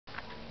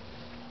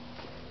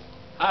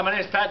Hi, my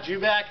name is Patruck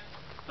Juback.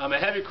 I'm a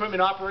heavy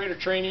equipment operator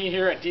trainee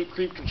here at Deep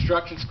Creek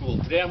Construction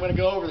School. Today I'm going to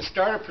go over the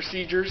startup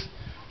procedures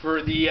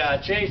for the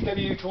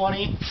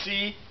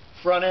JSW20C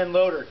front end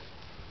loader.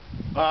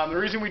 The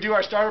reason we do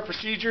our startup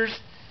procedures is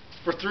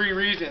for three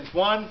reasons.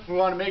 One, we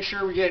want to make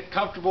sure we get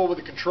comfortable with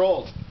the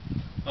controls.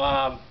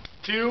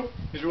 Two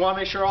is we want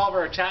to make sure all of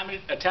our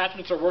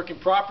attachments are working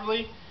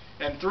properly.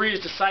 And three is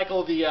to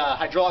cycle the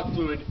hydraulic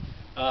fluid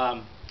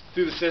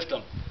through the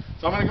system.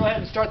 So I'm going to go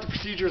ahead and start the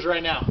procedures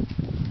right now.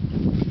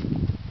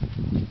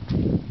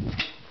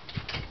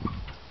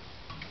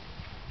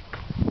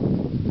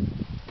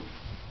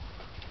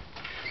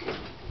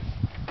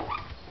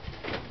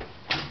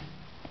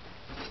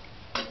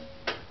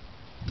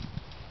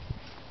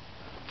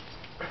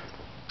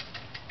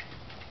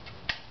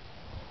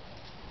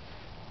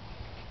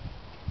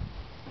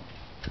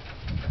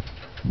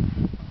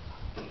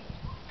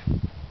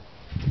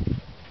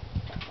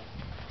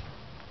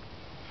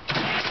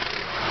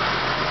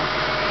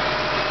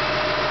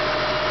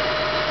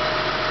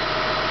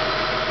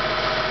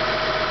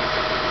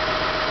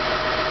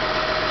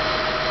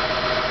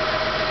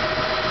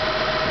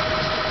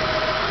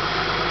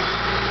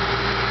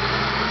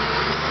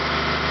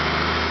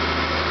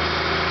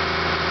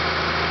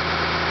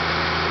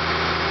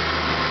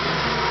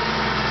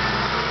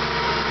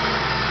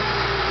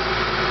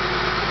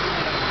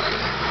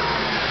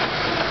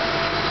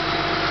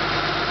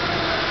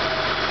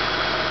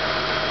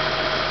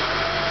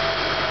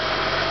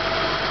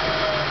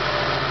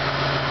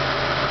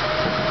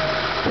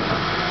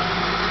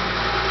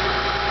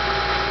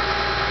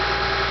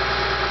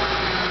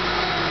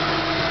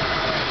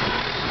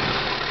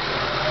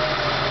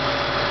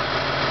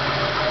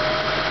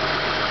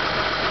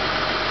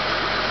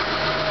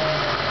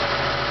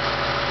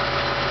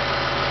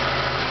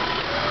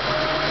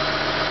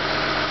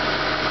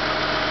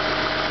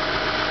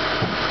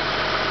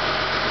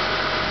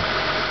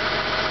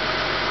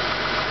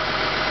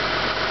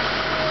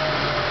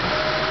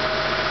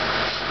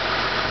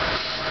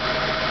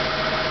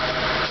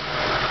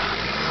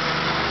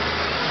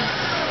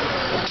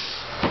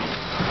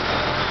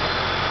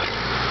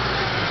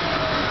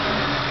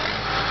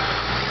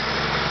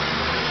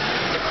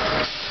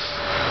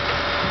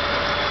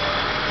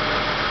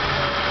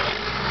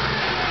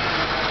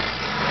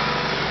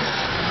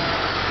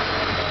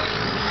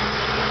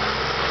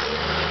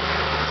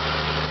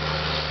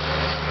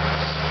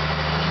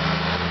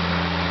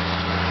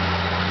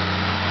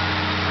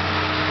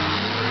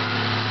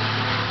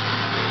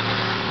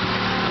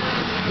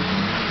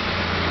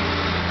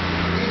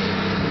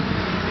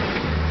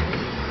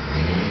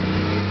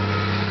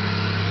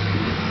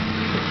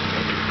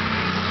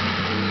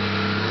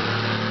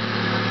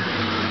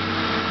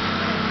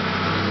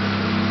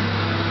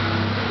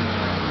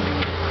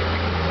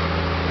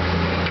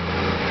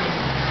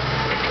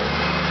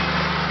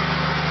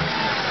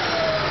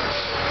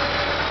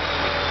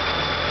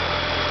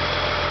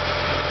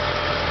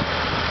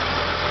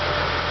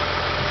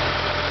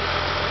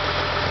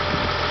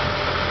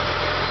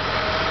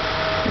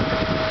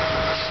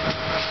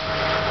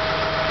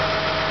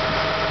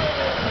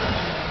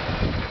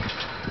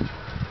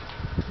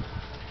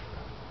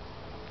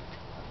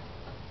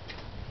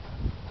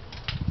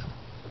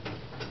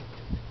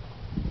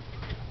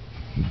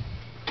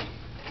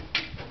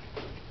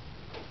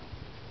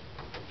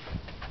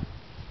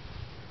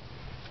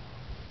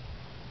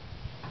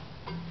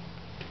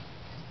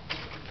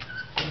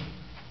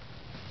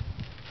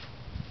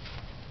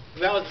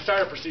 That was the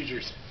startup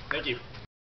procedures. Thank you.